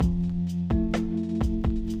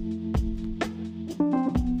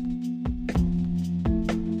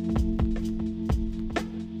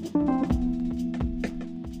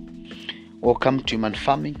Welcome to Human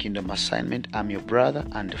Farming Kingdom Assignment. I'm your brother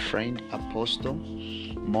and friend, Apostle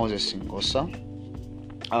Moses Ngosa.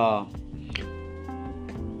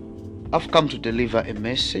 I've come to deliver a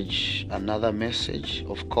message, another message,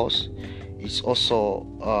 of course. It's also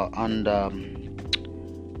under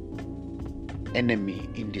enemy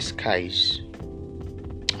in disguise.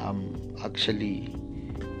 I'm actually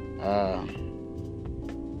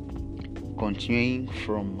continuing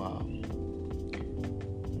from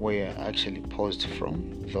where I actually paused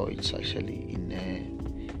from, though it's actually in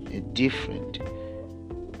a different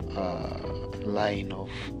line of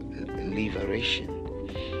liberation.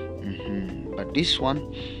 But this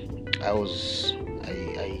one,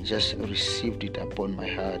 I just received it upon my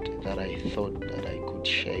heart that I thought that I could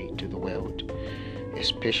share it to the world,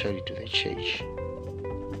 especially to the church.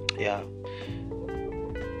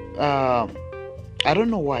 I don't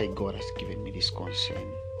know why God has given me this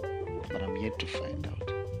concern, but I'm yet to find out.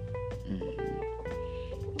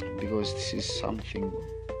 Because this is something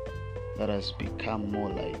that has become more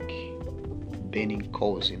like burning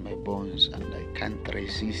coals in my bones, and I can't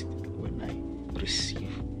resist when I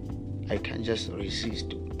receive. I can't just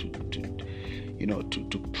resist to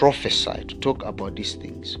prophesy, to talk about these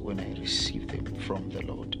things when I receive them from the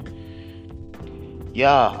Lord.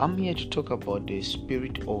 I'm here to talk about the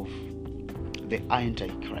spirit of the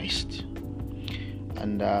Antichrist.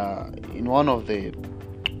 And in one of the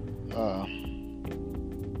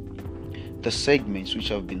segments which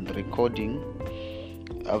I've been recording,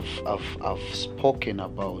 I've spoken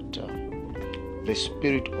about the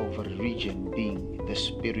spirit of religion being the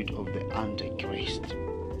spirit of the Antichrist.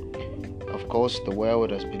 Of course, the world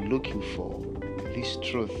has been looking for this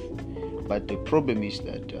truth, but the problem is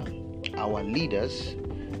that our leaders,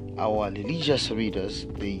 our religious leaders,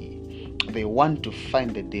 they want to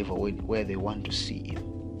find the devil where they want to see him.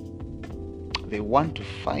 They want to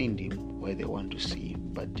find him where they want to see him,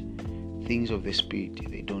 but things of the spirit,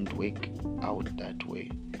 they don't work out that way.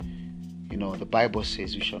 The Bible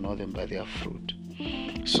says we shall know them by their fruit.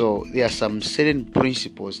 So there are some certain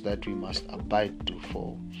principles that we must abide to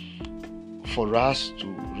for us to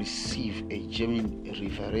receive a genuine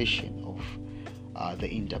revelation of the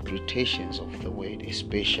interpretations of the word,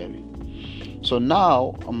 especially. So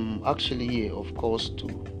now I'm actually here, of course, to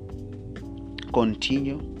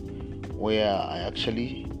continue where I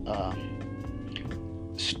actually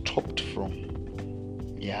stopped from.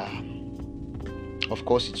 Of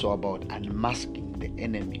course, it's all about unmasking the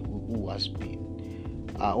enemy who has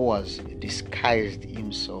disguised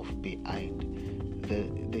himself behind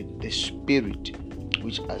the spirit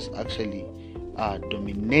which has actually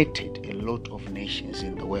dominated a lot of nations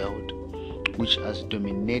in the world, which has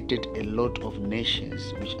dominated a lot of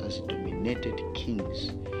nations, which has dominated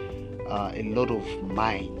kings, a lot of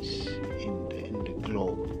minds in the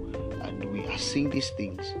globe. And we are seeing these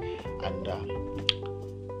things, and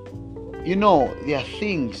there are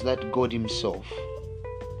things that God Himself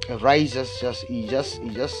rises. There are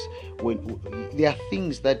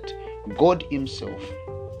things that God Himself,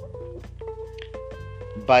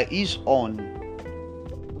 by His own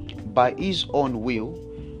will,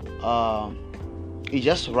 He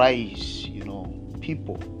just raises,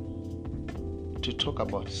 people to talk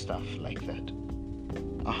about stuff like that.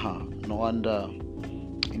 No wonder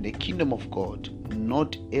in the kingdom of God,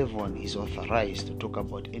 not everyone is authorized to talk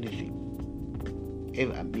about anything.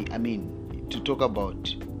 To talk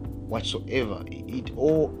about whatsoever. It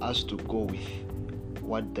all has to go with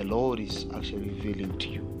what the Lord is actually revealing to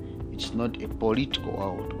you. It's not a political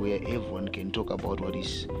world where everyone can talk about what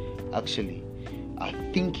is actually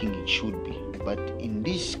thinking it should be. But in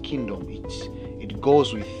this kingdom, it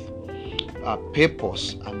goes with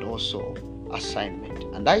purpose and also assignment.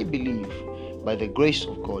 And I believe, by the grace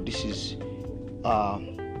of God, this is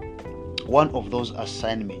one of those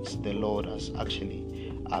assignments the Lord has actually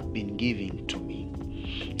been giving to me.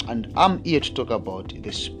 And I'm here to talk about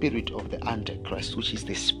the spirit of the Antichrist, which is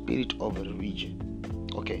the spirit of religion.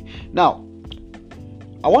 Okay. Now,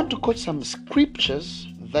 I want to quote some scriptures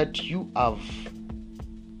that you have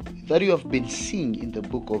been seeing in the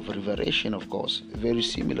book of Revelation, of course, very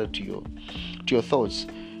similar to your thoughts.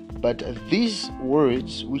 But these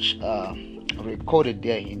words which are recorded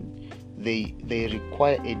therein, they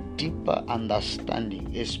require a deeper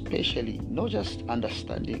understanding, especially not just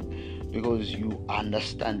understanding because you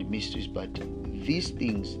understand mysteries, but these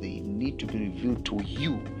things, they need to be revealed to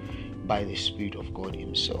you by the Spirit of God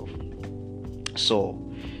Himself. So,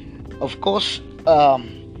 of course,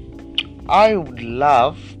 I would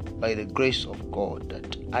love, by the grace of God,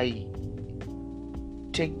 that I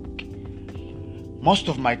take most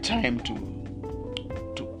of my time to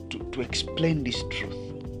explain this truth.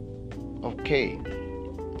 Okay.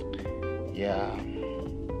 Yeah,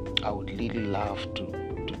 I would really love to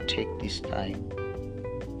take this time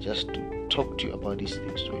just to talk to you about these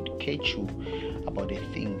things, to educate you about the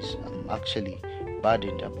things I'm actually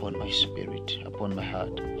burdened upon my spirit, upon my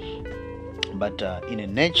heart. But in a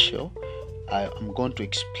nutshell, I'm going to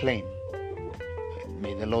explain.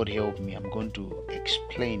 May the Lord help me. I'm going to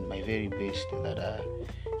explain my very best that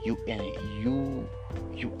you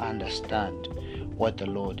understand what the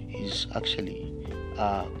Lord is actually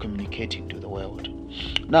communicating to the world.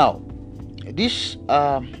 Now, this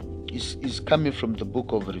is coming from the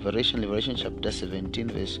book of Revelation chapter 17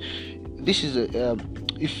 verse. This is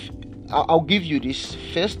if I'll give you this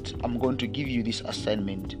first. I'm going to give you this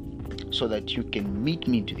assignment so that you can meet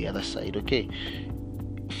me to the other side. Okay,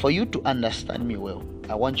 for you to understand me well,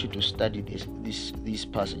 I want you to study these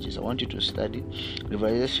passages. I want you to study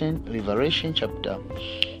Revelation chapter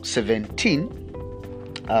 17,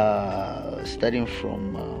 starting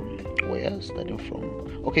from where? Starting from,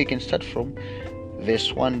 okay, you can start from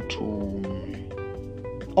verse 1 to,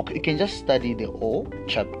 okay, you can just study the whole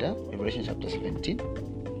chapter, Revelation chapter 17.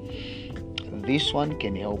 This one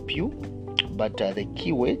can help you, but the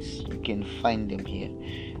keywords, you can find them here.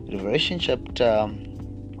 Revelation chapter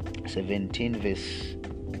 17 verse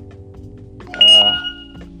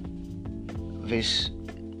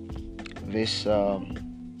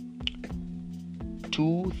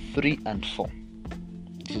 2, 3 and 4.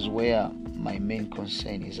 This is where my main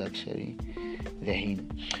concern is actually therein.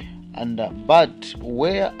 And but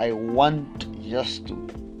where I want just to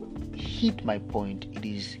hit my point, it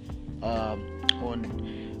is on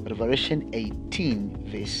Revelation 18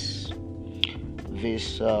 verse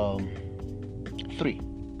 3.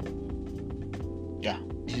 Yeah,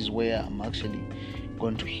 this is where I'm actually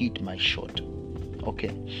going to hit my shot.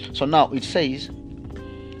 Okay, so now it says,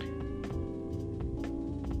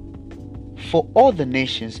 for all the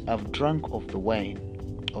nations have drunk of the wine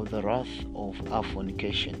of the wrath of our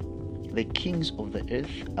fornication. The kings of the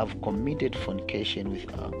earth have committed fornication with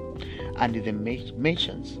her, and the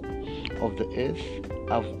merchants of the earth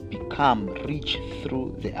have become rich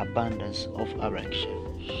through the abundance of her action.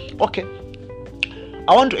 Okay,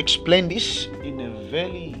 I want to explain this in a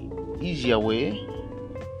very easier way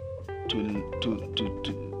to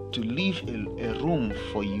leave a room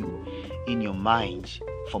for you in your mind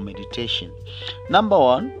for meditation. Number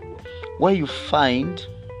one, where you find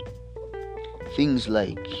things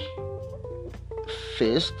like,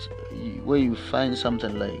 first, where you find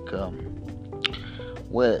something like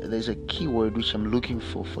where there's a key word which I'm looking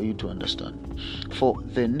for you to understand. For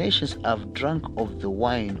the nations have drunk of the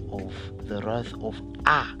wine of the wrath of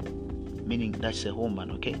Ah, meaning that's a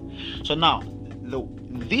woman. Okay, so now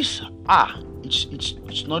this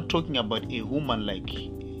it's not talking about a woman like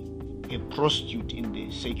a prostitute in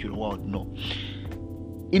the secular world. No,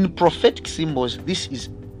 in prophetic symbols, this is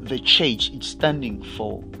the church. It's standing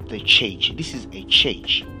for the church. This is a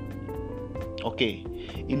church. Okay,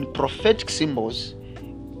 in prophetic symbols,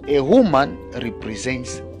 a woman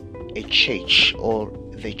represents a church or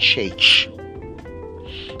the church.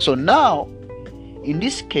 So now, in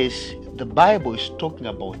this case, the Bible is talking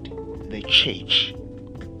about the church.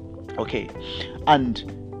 Okay, and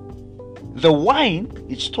the wine,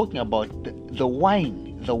 it's talking about the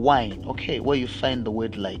wine. Okay, where you find the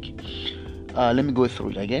word like, let me go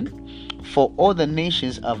through it again. For all the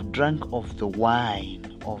nations have drunk of the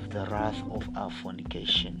wine of the wrath of our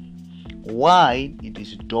fornication. Wine, it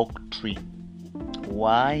is doctrine.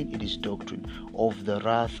 Wine, it is doctrine of the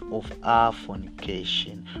wrath of our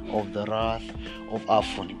fornication. Of the wrath of our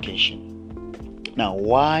fornication. Now,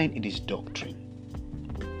 wine, it is doctrine.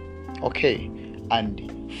 Okay,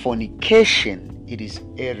 and fornication, it is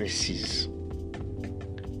heresies.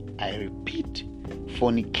 I repeat,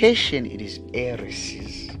 fornication, it is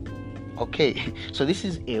heresies. Okay, so this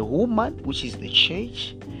is a woman, which is the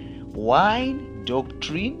church. Wine,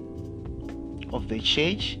 doctrine of the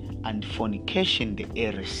church, and fornication, the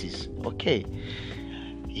heresies. Okay,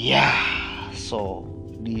 yeah, so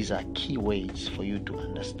these are key words for you to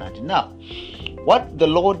understand. Now, what the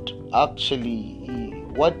Lord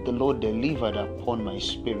delivered upon my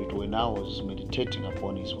spirit when I was meditating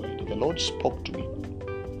upon His word, the Lord spoke to me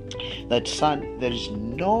that, son, there is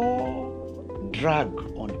no drug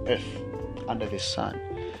on earth under the sun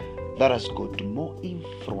that has got more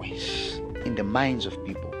influence in the minds of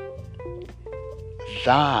people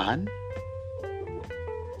than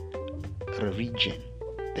religion,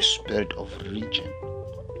 the spirit of religion.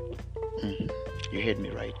 You heard me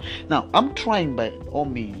right. Now, I'm trying by all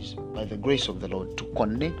means, by the grace of the Lord, to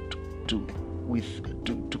connect to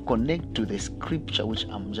the scripture which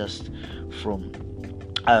I'm just from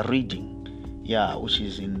reading, which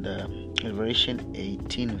is in the Revelation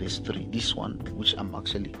 18 verse 3. This one, which I'm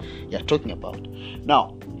actually talking about.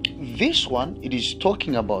 Now, this one, it is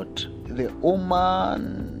talking about the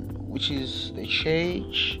woman, which is the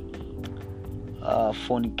church,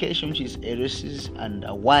 fornication, which is heresies, and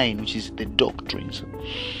wine, which is the doctrines.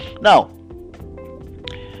 Now,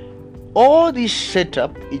 all this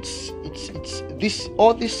setup, it's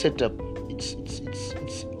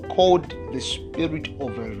called the spirit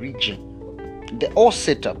of a region. The all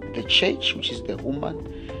setup, the church, which is the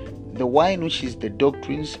woman, the wine, which is the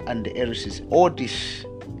doctrines, and the heresies. All this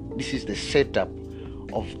is the setup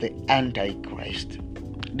of the Antichrist.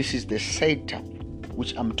 This is the setup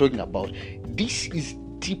which I'm talking about. This is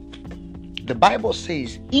deep. The Bible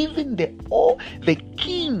says even the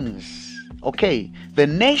kings, the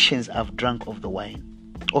nations have drunk of the wine.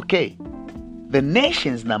 The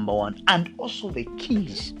nations, number one, and also the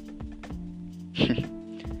kings.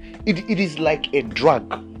 It is like a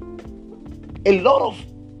drug. A lot of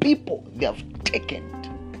people, they have taken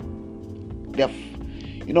it. They have,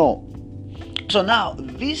 so now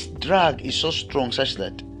this drug is so strong such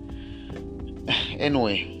that,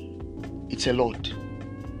 anyway, it's a lot.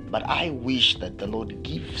 But I wish that the Lord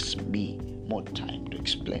gives me more time to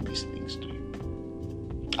explain these things to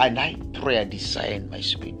you. And I pray, I desire in my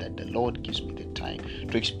spirit that the Lord gives me the time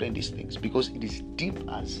to explain these things, because it is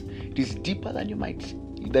deeper than you might,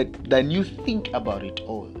 than you think about it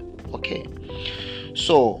all.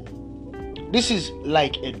 So this is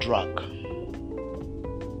like a drug.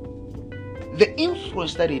 The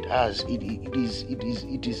influence that it has, it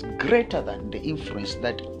is greater than the influence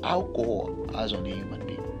that alcohol has on a human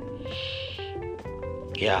being.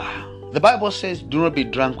 The Bible says, do not be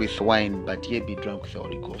drunk with wine, but ye be drunk with the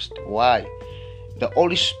Holy Ghost. Why? The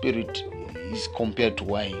Holy Spirit is compared to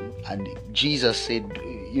wine, and Jesus said,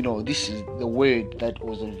 this is the word that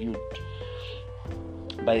was revealed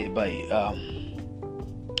by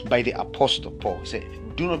the Apostle Paul. He said,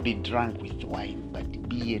 do not be drunk with wine, but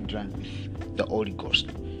be ye drunk with the Holy Ghost.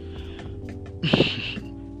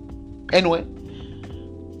 Anyway,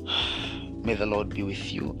 may the Lord be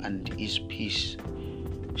with you and his peace.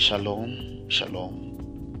 Shalom,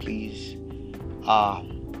 shalom. Please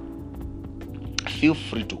feel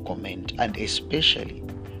free to comment, and especially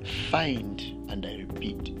find, and I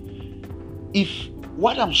repeat, if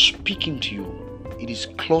what I'm speaking to you, it is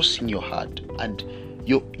close in your heart, and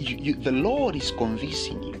the Lord is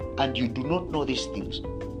convincing you, and you do not know these things,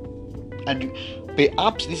 and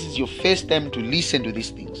perhaps this is your first time to listen to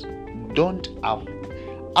these things, don't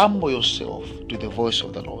humble yourself to the voice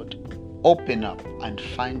of the Lord. Open up and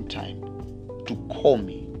find time to call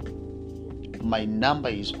me. My number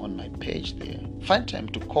is on my page there. Find time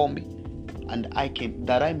to call me, and I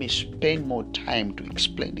may spend more time to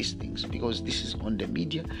explain these things, because this is on the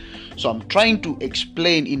media. So I'm trying to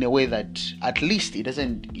explain in a way that at least it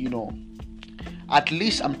doesn't, at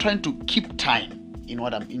least I'm trying to keep time in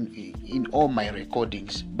what I'm in all my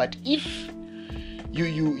recordings. But if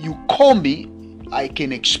you call me, I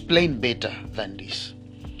can explain better than this.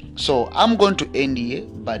 So I'm going to end here,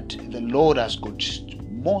 but the Lord has got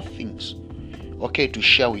more things, to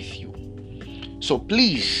share with you. So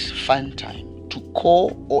please find time to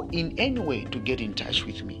call or in any way to get in touch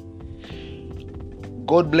with me.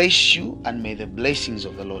 God bless you, and may the blessings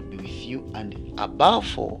of the Lord be with you, and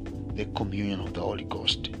above all, the communion of the Holy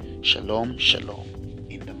Ghost. Shalom, shalom,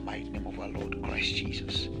 in the mighty name of our Lord Christ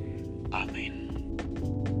Jesus. Amen.